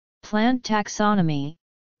Plant taxonomy,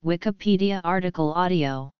 Wikipedia article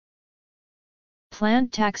audio.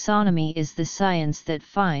 Plant taxonomy is the science that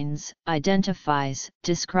finds, identifies,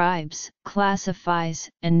 describes, classifies,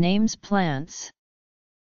 and names plants,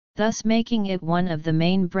 thus making it one of the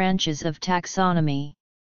main branches of taxonomy.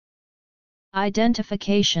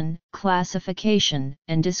 Identification, classification,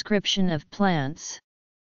 and description of plants.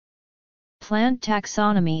 Plant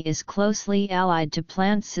taxonomy is closely allied to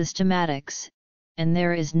plant systematics, and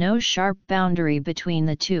there is no sharp boundary between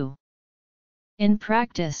the two. In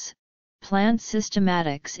practice, plant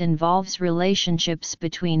systematics involves relationships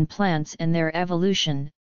between plants and their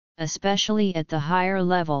evolution, especially at the higher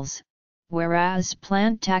levels, whereas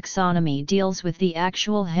plant taxonomy deals with the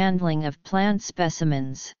actual handling of plant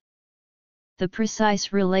specimens. The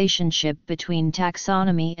precise relationship between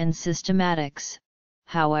taxonomy and systematics,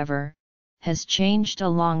 however, has changed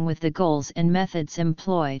along with the goals and methods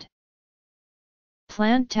employed.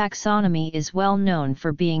 Plant taxonomy is well known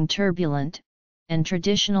for being turbulent, and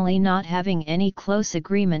traditionally not having any close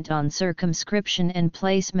agreement on circumscription and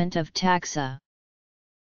placement of taxa.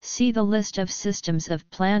 See the list of systems of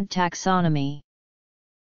plant taxonomy.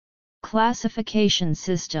 Classification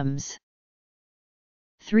systems.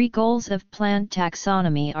 Three goals of plant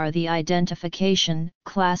taxonomy are the identification,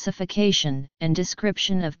 classification, and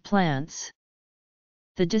description of plants.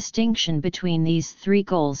 The distinction between these three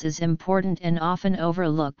goals is important and often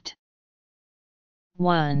overlooked.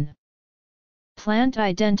 1. Plant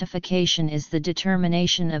identification is the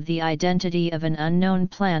determination of the identity of an unknown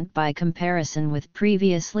plant by comparison with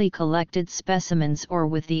previously collected specimens or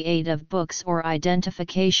with the aid of books or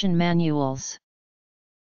identification manuals.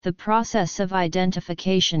 The process of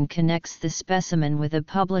identification connects the specimen with a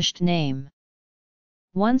published name.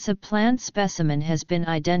 Once a plant specimen has been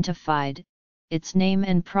identified, its name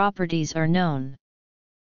and properties are known.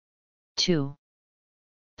 2.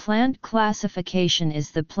 Plant classification is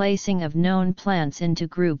the placing of known plants into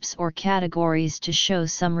groups or categories to show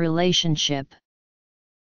some relationship.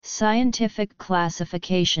 Scientific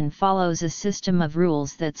classification follows a system of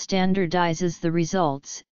rules that standardizes the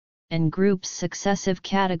results, and groups successive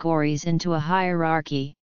categories into a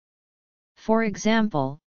hierarchy. For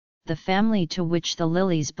example, the family to which the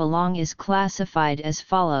lilies belong is classified as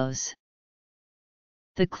follows.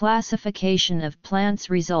 The classification of plants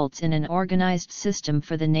results in an organized system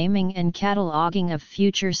for the naming and cataloging of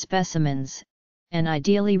future specimens, and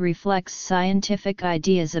ideally reflects scientific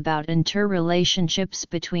ideas about interrelationships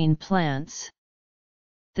between plants.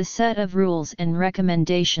 The set of rules and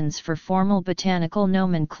recommendations for formal botanical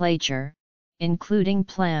nomenclature, including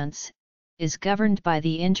plants, is governed by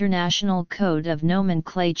the International Code of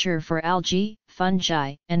Nomenclature for Algae,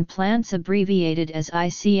 Fungi, and Plants abbreviated as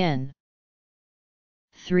ICN.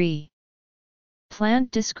 3.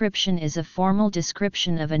 Plant description is a formal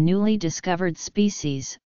description of a newly discovered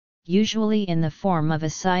species, usually in the form of a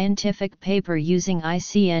scientific paper using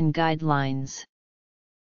ICN guidelines.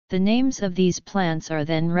 The names of these plants are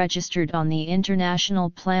then registered on the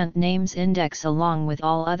International Plant Names Index along with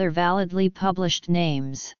all other validly published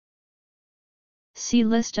names. See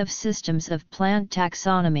List of systems of plant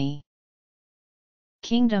taxonomy.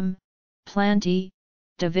 Kingdom, Plantae,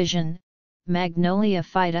 Division,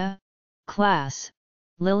 Magnoliophyta, Class,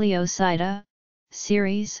 Liliophyta,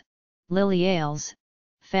 Series, Liliales,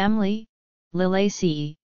 Family,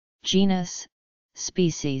 Liliaceae, Genus,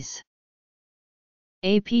 Species.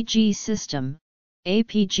 APG system,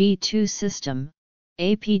 APG2 system,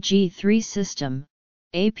 APG3 system,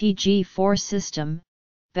 APG4 system,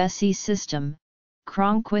 Bessey system,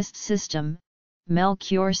 Cronquist system,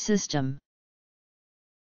 Melchior system.